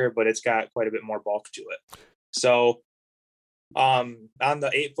much bigger, but it's got quite a bit more bulk to it. So on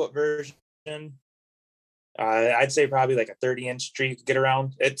the 8-foot version, I'd say probably like a 30-inch tree you could get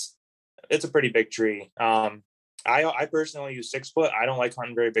around. It's a pretty big tree. I personally use 6 foot. I don't like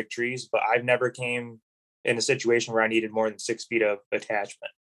hunting very big trees, but I've never came in a situation where I needed more than 6 feet of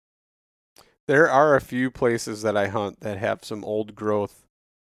attachment. There are a few places that I hunt that have some old growth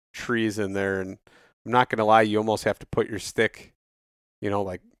trees in there, and I'm not going to lie, you almost have to put your stick,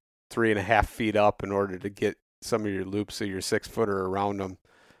 like 3.5 feet up in order to get some of your loops of your 6-footer around them,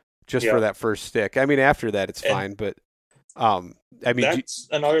 just for that first stick. I mean, after that, it's fine, but that's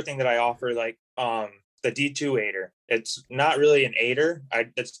another thing that I offer, like the D2 aider. It's not really an aider.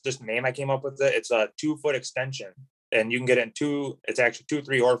 It's just a name I came up with it. It's a 2-foot extension, and you can get it in it's actually 2,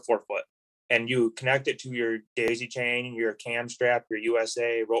 3, or 4 foot. And you connect it to your daisy chain, your cam strap, your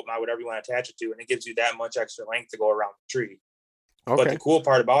USA, rope knot, whatever you want to attach it to, and it gives you that much extra length to go around the tree. Okay. But the cool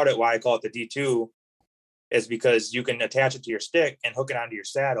part about it, why I call it the D2, is because you can attach it to your stick and hook it onto your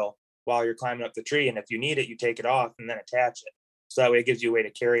saddle while you're climbing up the tree. And if you need it, you take it off and then attach it. So that way it gives you a way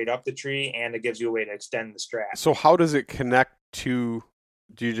to carry it up the tree, and it gives you a way to extend the strap. So how does it connect to,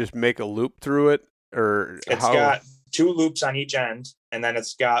 do you just make a loop through it, or it's got 2 loops on each end, and then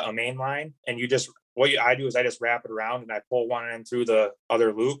it's got a main line, and you just I do is I just wrap it around and I pull one end through the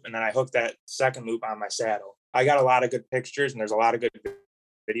other loop, and then I hook that second loop on my saddle. I got a lot of good pictures, and there's a lot of good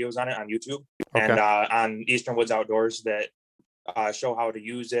videos on it on YouTube and on Eastern Woods Outdoors that show how to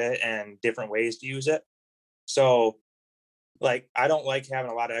use it and different ways to use it. So like, I don't like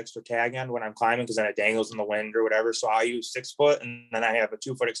having a lot of extra tag end when I'm climbing because then it dangles in the wind or whatever. So I use 6 foot, and then I have a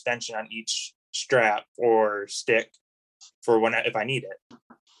 2 foot extension on each strap or stick for if I need it.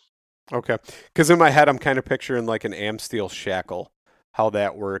 Okay. Because in my head, I'm kind of picturing like an Amsteel shackle, how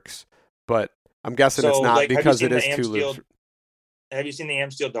that works. But I'm guessing it's not, like, because it is 2 loops. Have you seen the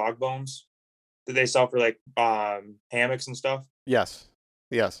Amsteel dog bones that they sell for like hammocks and stuff? Yes.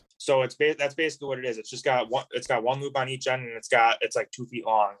 So that's basically what it is. It's just got one loop on each end, and it's like 2 feet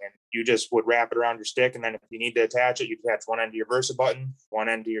long, and you just would wrap it around your stick. And then if you need to attach it, you attach one end to your Versa button, one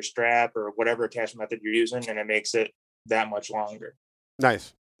end to your strap, or whatever attachment method you're using, and it makes it that much longer.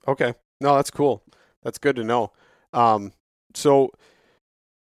 Nice. Okay. No, that's cool. That's good to know. So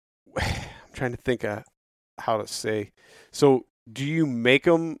I'm trying to think of how to say. So do you make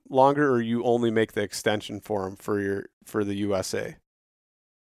them longer, or you only make the extension for them for the USA?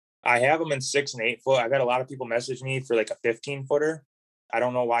 I have them in 6 and 8 foot. I've had a lot of people message me for like a 15 footer. I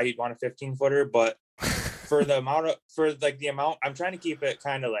don't know why you'd want a 15 footer, but for the amount, I'm trying to keep it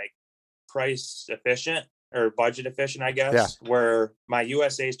kind of like price efficient or budget efficient, I guess, where my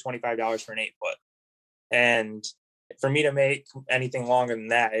USA is $25 for an 8 foot. And for me to make anything longer than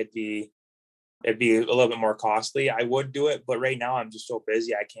that, it'd be a little bit more costly. I would do it, but right now I'm just so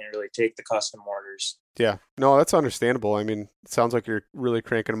busy, I can't really take the custom orders. Yeah, no, that's understandable. I mean, it sounds like you're really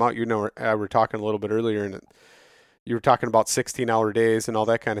cranking them out. You know, we were talking a little bit earlier, and you were talking about 16-hour days and all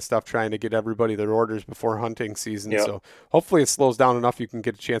that kind of stuff, trying to get everybody their orders before hunting season. Yep. So hopefully it slows down enough you can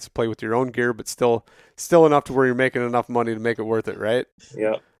get a chance to play with your own gear, but still enough to where you're making enough money to make it worth it, right?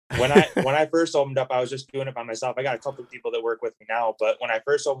 Yeah. When I first opened up, I was just doing it by myself. I got a couple of people that work with me now, but when I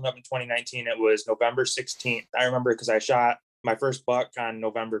first opened up in 2019, it was November 16th. I remember because I shot my first buck on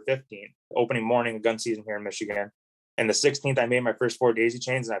November 15th, opening morning of gun season here in Michigan. And the 16th, I made my first 4 daisy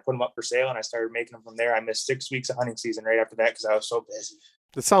chains, and I put them up for sale, and I started making them from there. I missed 6 weeks of hunting season right after that because I was so busy.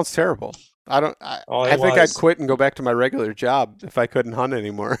 That sounds terrible. I think I'd quit and go back to my regular job if I couldn't hunt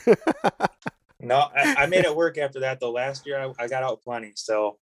anymore. No, I made it work after that, though. Last year, I got out plenty.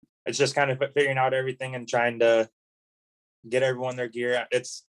 So it's just kind of figuring out everything and trying to get everyone their gear.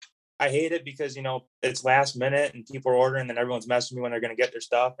 I hate it because, you know, it's last minute and people are ordering, and everyone's messaging me when they're going to get their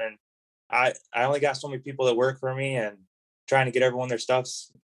stuff. And I only got so many people that work for me, and trying to get everyone their stuff.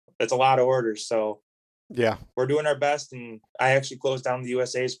 It's a lot of orders. So yeah, we're doing our best. And I actually closed down the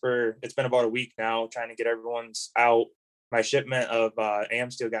USA's it's been about a week now, trying to get everyone's out. My shipment of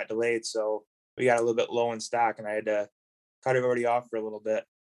Amsteel got delayed, so we got a little bit low in stock, and I had to cut everybody off for a little bit.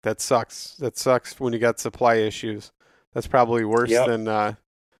 That sucks. That sucks when you got supply issues. That's probably worse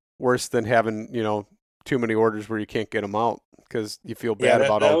than having, you know, too many orders where you can't get them out because you feel bad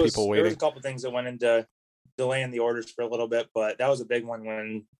about all the people waiting. There was a couple things that went into delaying the orders for a little bit, but that was a big one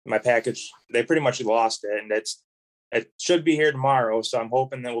when my package, they pretty much lost it, and it should be here tomorrow. So I'm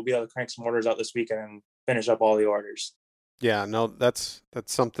hoping that we'll be able to crank some orders out this weekend and finish up all the orders. Yeah, no, that's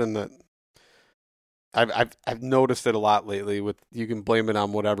something that I've noticed it a lot lately. With, you can blame it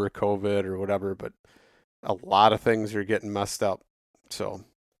on whatever, COVID or whatever, but a lot of things are getting messed up. So,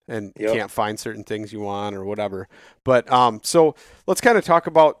 and you can't find certain things you want or whatever. But so let's kind of talk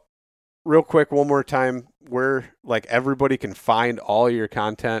about real quick one more time where like everybody can find all your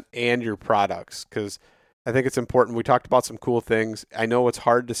content and your products, because I think it's important. We talked about some cool things. I know it's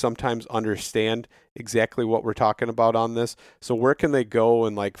hard to sometimes understand exactly what we're talking about on this. So where can they go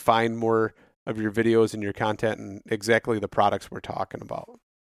and like find more of your videos and your content and exactly the products we're talking about?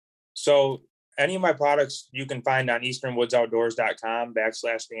 So any of my products you can find on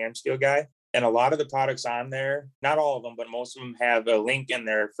easternwoodsoutdoors.com/the Amsteel guy. And a lot of the products on there, not all of them, but most of them have a link in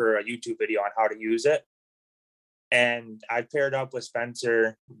there for a YouTube video on how to use it. And I paired up with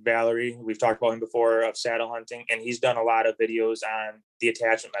Spencer Valerie. We've talked about him before, of Saddle Hunting, and he's done a lot of videos on the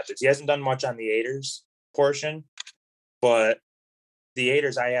attachment methods. He hasn't done much on the aiders portion, but the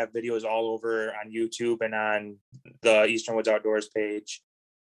aiders, I have videos all over on YouTube and on the Eastern Woods Outdoors page.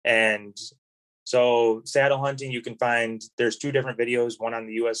 And so Saddle Hunting, you can find, there's 2 different videos, one on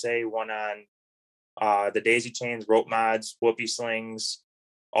the USA, one on the daisy chains, rope mods, whoopee slings,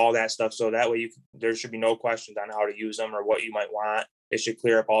 all that stuff. So that way there should be no questions on how to use them or what you might want. It should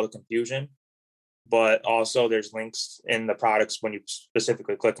clear up all the confusion. But also there's links in the products when you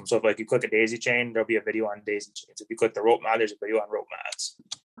specifically click them. So if like you click a daisy chain, there'll be a video on daisy chains. If you click the rope mod, there's a video on rope mods.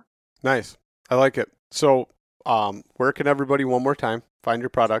 Nice. I like it. So where can everybody, one more time, find your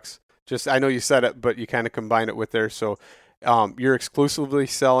products? Just I know you said it, but you kind of combine it with there. So you're exclusively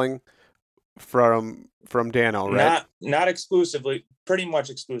selling from Dano, right? Not exclusively, pretty much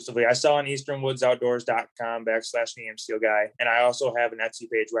exclusively. I sell on easternwoodsoutdoors.com/the AM Steel Guy. And I also have an Etsy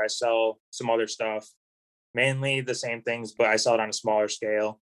page where I sell some other stuff, mainly the same things, but I sell it on a smaller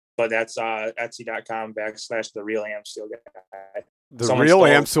scale. But that's etsy.com/the real AM Steel Guy. The real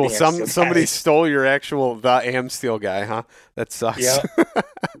AM Steel. Somebody stole your actual the AM Steel Guy, huh? That sucks. Yep.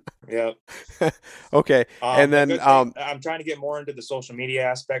 Yep. Okay. And then I'm trying to get more into the social media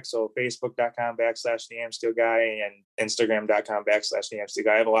aspect. So facebook.com/the AM Steel Guy and Instagram.com/the AM Steel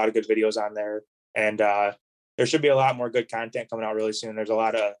Guy. I have a lot of good videos on there. And there should be a lot more good content coming out really soon. There's a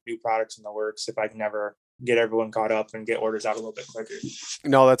lot of new products in the works if I can ever get everyone caught up and get orders out a little bit quicker.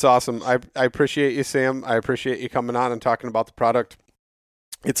 No, that's awesome. I appreciate you, Sam. I appreciate you coming on and talking about the product.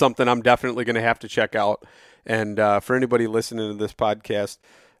 It's something I'm definitely going to have to check out. And for anybody listening to this podcast,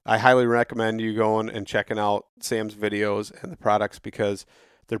 I highly recommend you going and checking out Sam's videos and the products because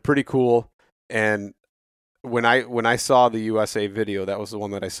they're pretty cool. And when I saw the USA video, that was the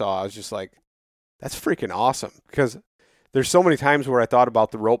one that I saw. I was just like, that's freaking awesome. Because there's so many times where I thought about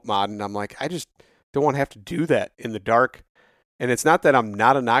the rope mod and I'm like, I just don't want to have to do that in the dark. And it's not that I'm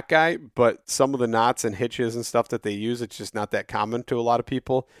not a knot guy, but some of the knots and hitches and stuff that they use, it's just not that common to a lot of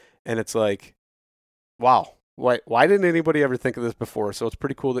people. And it's like, wow, why didn't anybody ever think of this before? So it's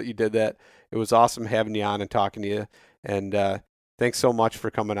pretty cool that you did that. It was awesome having you on and talking to you. And thanks so much for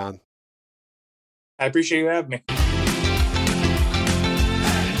coming on. I appreciate you having me.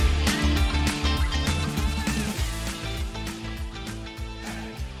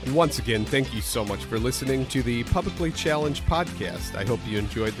 And once again, thank you so much for listening to the Publicly Challenged podcast. I hope you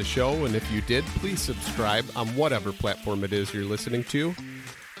enjoyed the show, and if you did, please subscribe on whatever platform it is you're listening to.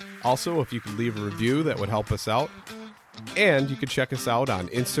 Also, if you could leave a review, that would help us out. And you can check us out on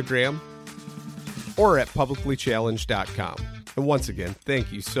Instagram or at publiclychallenged.com. And once again,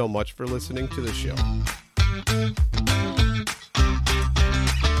 thank you so much for listening to the show.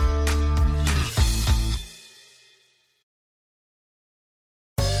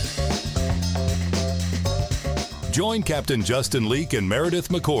 Join Captain Justin Leake and Meredith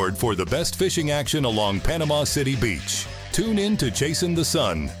McCord for the best fishing action along Panama City Beach. Tune in to Chasing the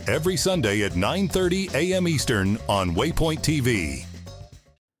Sun every Sunday at 9:30 a.m. Eastern on Waypoint TV.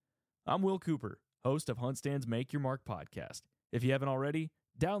 I'm Will Cooper, host of HuntStand's Make Your Mark podcast. If you haven't already,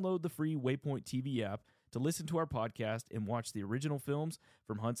 download the free Waypoint TV app to listen to our podcast and watch the original films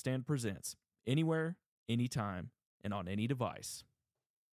from HuntStand Presents, anywhere, anytime, and on any device.